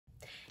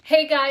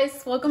Hey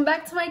guys, welcome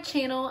back to my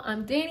channel.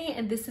 I'm Danny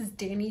and this is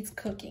Danny's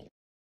Cooking.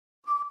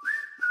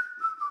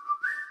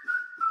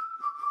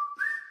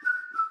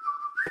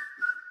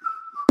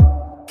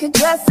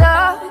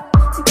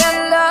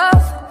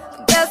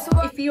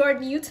 If you are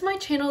new to my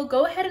channel,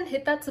 go ahead and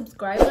hit that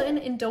subscribe button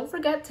and don't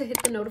forget to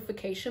hit the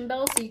notification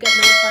bell so you get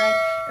notified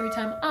every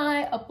time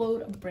I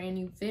upload a brand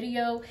new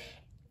video.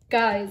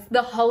 Guys,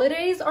 the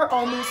holidays are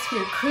almost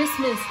here.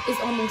 Christmas is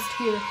almost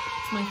here.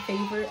 It's my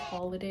favorite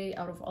holiday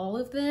out of all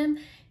of them.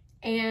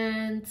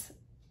 And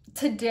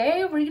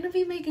today we're gonna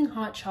be making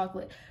hot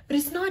chocolate, but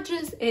it's not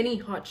just any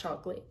hot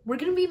chocolate. We're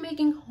gonna be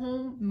making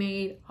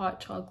homemade hot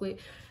chocolate.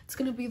 It's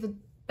gonna be the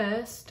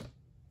best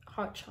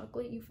hot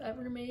chocolate you've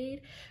ever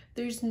made.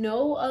 There's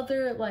no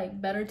other like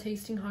better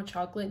tasting hot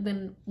chocolate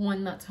than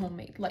one that's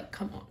homemade. Like,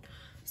 come on.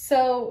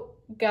 So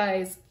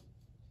guys,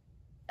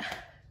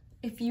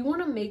 if you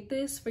want to make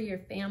this for your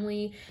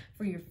family,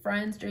 for your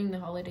friends during the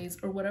holidays,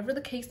 or whatever the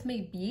case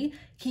may be,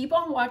 keep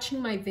on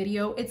watching my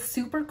video. It's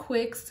super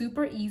quick,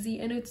 super easy,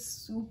 and it's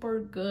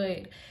super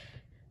good.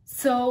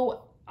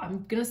 So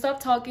I'm gonna stop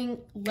talking.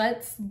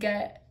 Let's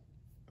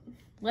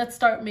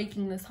start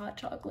making this hot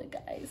chocolate,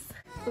 guys.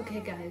 Okay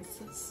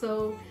guys,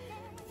 so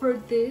for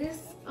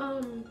this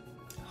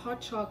hot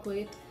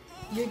chocolate,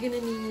 you're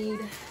gonna need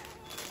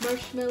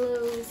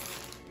marshmallows,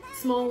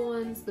 small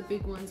ones, the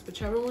big ones,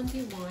 whichever ones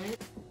you want.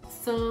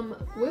 Some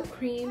whipped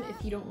cream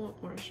if you don't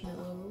want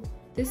marshmallow.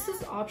 This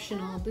is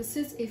optional. This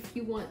is if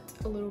you want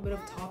a little bit of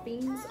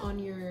toppings on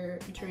your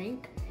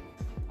drink.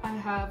 I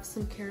have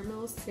some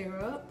caramel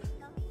syrup.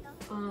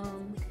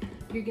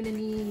 You're gonna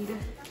need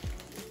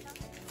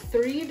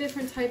 3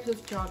 different types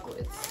of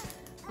chocolates.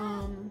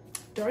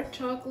 Dark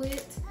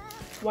chocolate,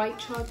 white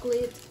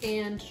chocolate,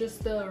 and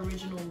just the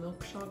original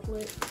milk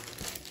chocolate.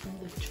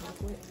 Milk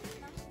chocolate.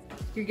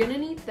 You're gonna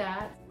need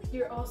that.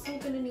 You're also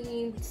gonna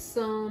need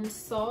some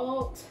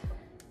salt,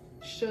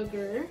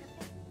 sugar,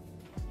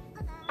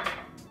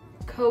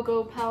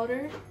 cocoa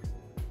powder,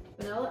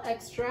 vanilla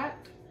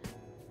extract,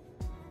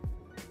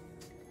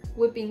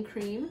 whipping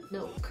cream,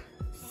 milk.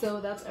 So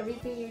that's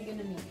everything you're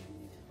gonna need.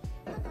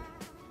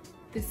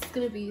 This is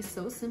gonna be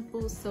so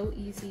simple, so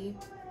easy.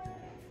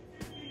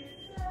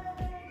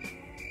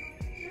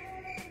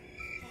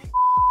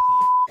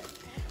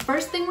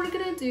 First thing we're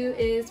gonna do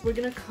is we're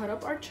gonna cut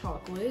up our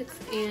chocolates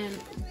in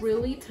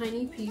really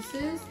tiny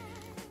pieces.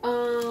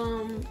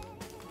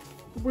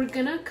 We're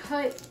gonna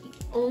cut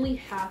only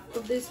half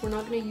of this. We're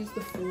not gonna use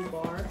the full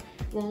bar.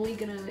 We're only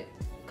gonna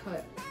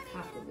cut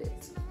half of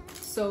it.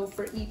 So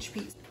for each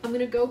piece, I'm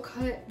gonna go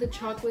cut the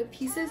chocolate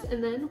pieces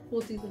and then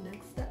we'll do the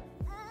next step.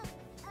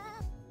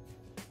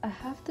 I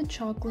have the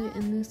chocolate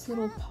in this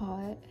little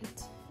pot.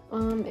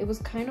 It was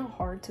kind of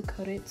hard to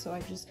cut it, so I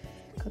just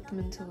cut them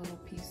into little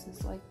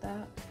pieces like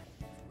that.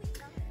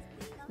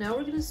 Now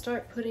we're gonna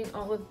start putting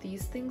all of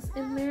these things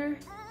in there.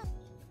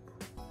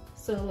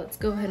 So let's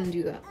go ahead and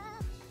do that.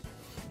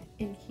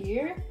 In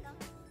here,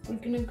 we're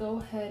gonna go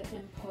ahead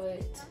and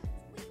put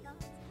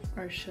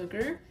our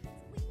sugar,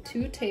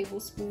 2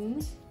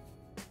 tablespoons,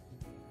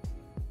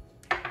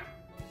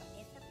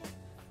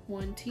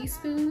 1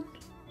 teaspoon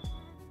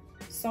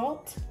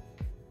salt,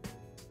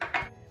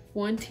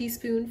 1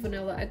 teaspoon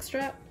vanilla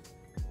extract,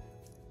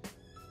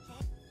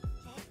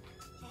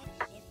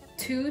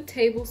 2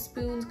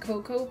 tablespoons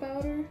cocoa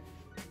powder,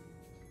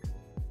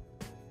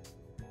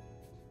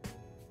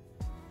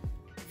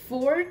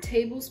 4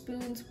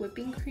 tablespoons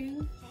whipping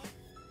cream,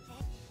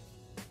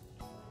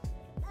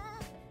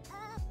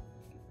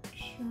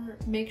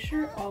 make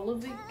sure all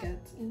of it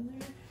gets in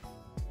there,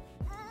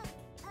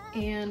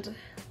 and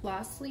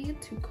lastly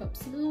 2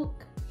 cups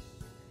milk.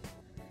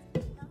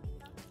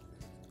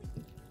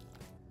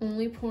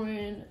 Only pour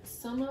in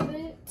some of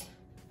it.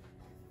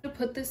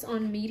 Put this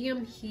on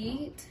medium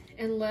heat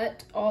and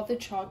let all the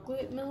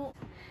chocolate melt.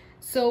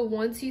 So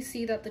once you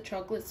see that the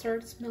chocolate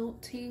starts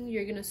melting,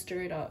 you're gonna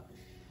stir it up.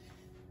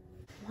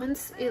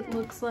 Once it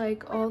looks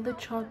like all the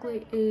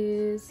chocolate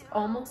is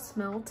almost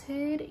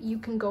melted, you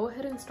can go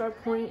ahead and start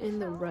pouring in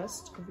the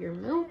rest of your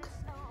milk.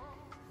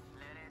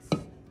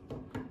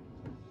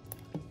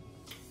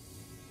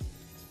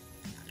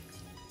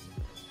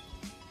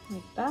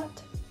 Like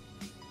that.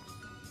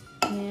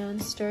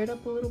 And stir it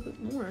up a little bit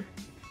more.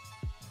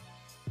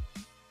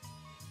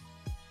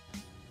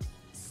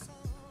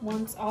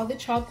 Once all the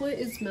chocolate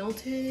is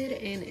melted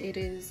and it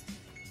is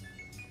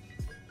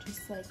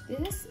just like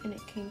this and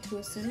it came to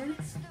a simmer,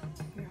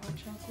 your hot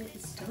chocolate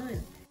is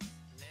done.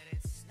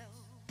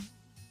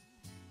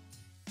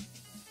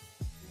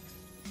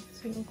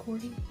 Is it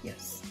recording?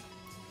 Yes.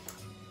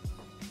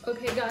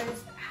 Okay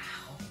guys,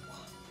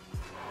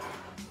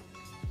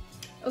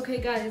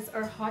 okay guys,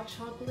 our hot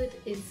chocolate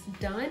is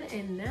done,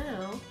 and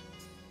now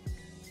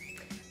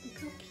look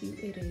how cute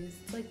it is.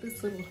 It's like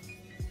this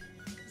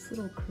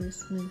little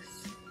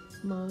Christmas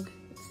mug.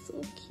 It's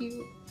so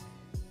cute.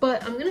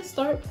 But I'm gonna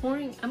start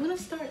putting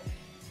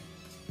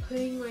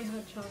my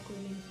hot chocolate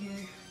in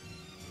here.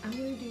 I'm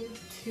gonna do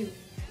 2.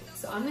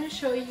 So I'm gonna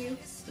show you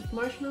with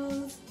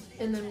marshmallows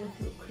and then with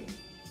whipped cream.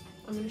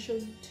 I'm gonna show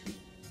you 2.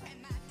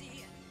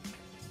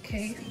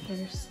 Okay,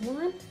 first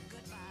one.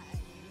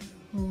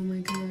 Oh my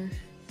gosh.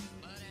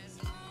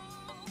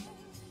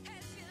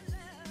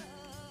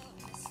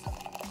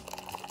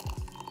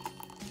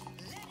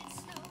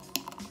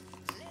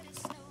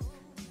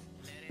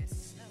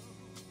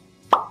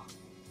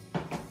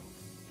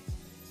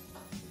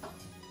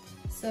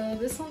 So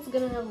this one's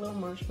gonna have little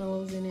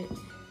marshmallows in it.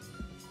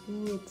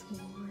 Ooh, it's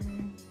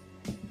warm.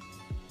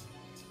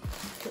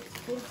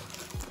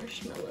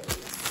 Marshmallows.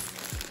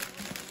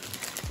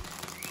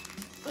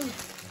 Oh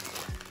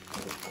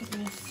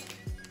goodness.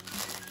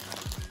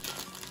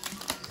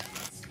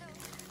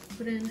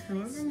 Put in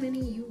however many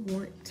you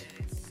want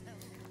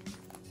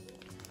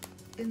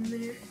in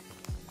there.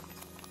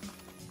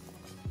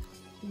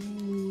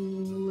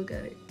 Ooh, look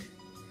at it.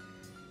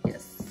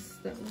 Yes,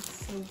 that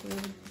looks so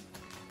good.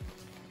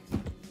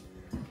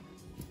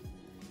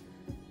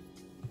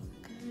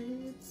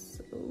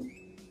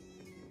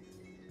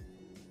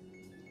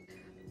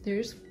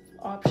 There's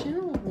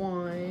option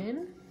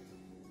 1.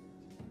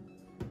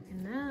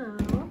 And now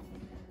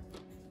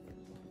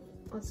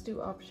let's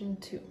do option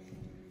 2.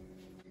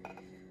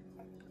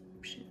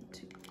 Option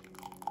 2.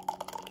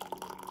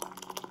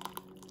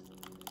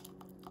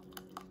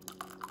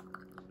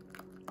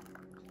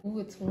 Ooh,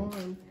 it's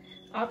warm.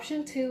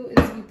 Option 2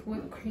 is with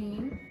whipped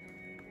cream.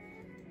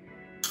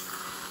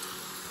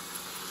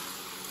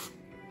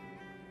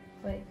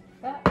 Like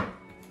that.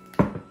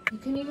 You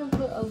can even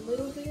put a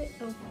little bit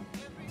of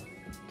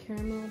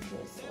caramel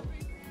drizzle.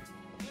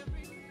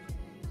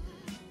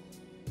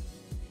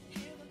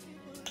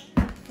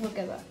 Look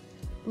at that.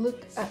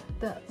 Look at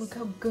that. Look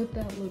how good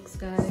that looks,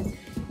 guys.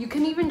 You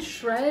can even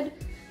shred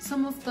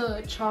some of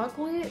the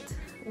chocolate.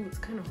 Oh, it's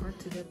kind of hard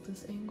to get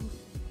this angle.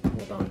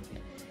 Hold on.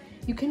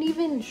 You can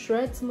even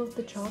shred some of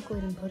the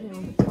chocolate and put it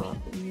on the top.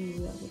 Ooh,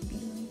 that would be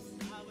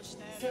nice.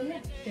 So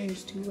yeah,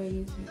 there's 2 ways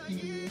you can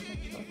do your hot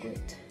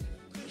chocolate.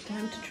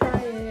 Time to try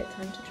it.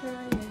 Time to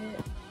try it.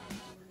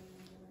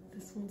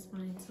 This one's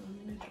mine, so I'm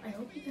gonna try. I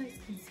hope you guys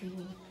can see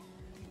me.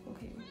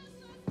 Okay.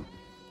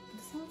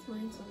 This one's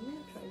mine, so I'm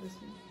gonna try this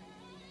one.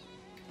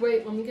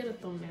 Wait, let me get a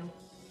thumbnail.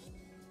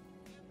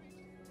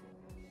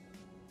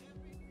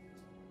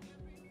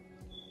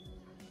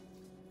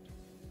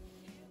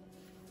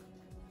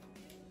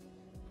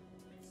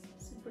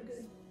 Super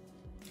good.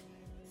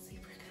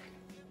 Super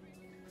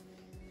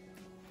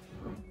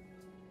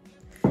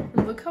good.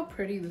 And look how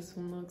pretty this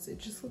one looks. It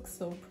just looks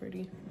so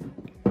pretty.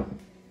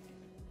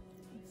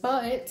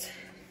 But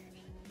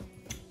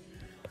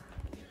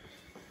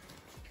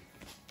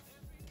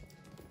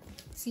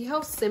see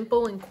how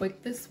simple and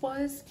quick this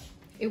was?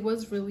 It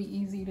was really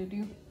easy to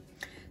do.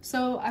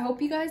 So I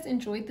hope you guys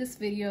enjoyed this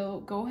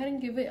video. Go ahead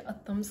and give it a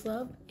thumbs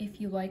up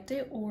if you liked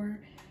it, or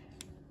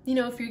you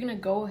know, if you're gonna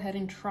go ahead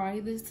and try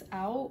this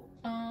out.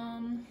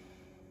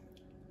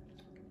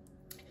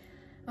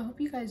 I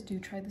hope you guys do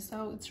try this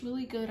out. It's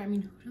really good. I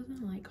mean, who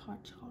doesn't like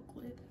hot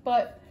chocolate?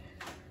 But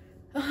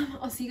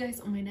I'll see you guys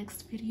on my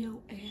next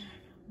video, and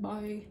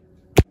bye.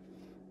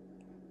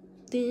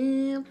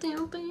 Damn,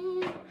 damn,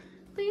 damn,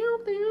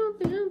 damn, damn,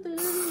 damn,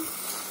 damn.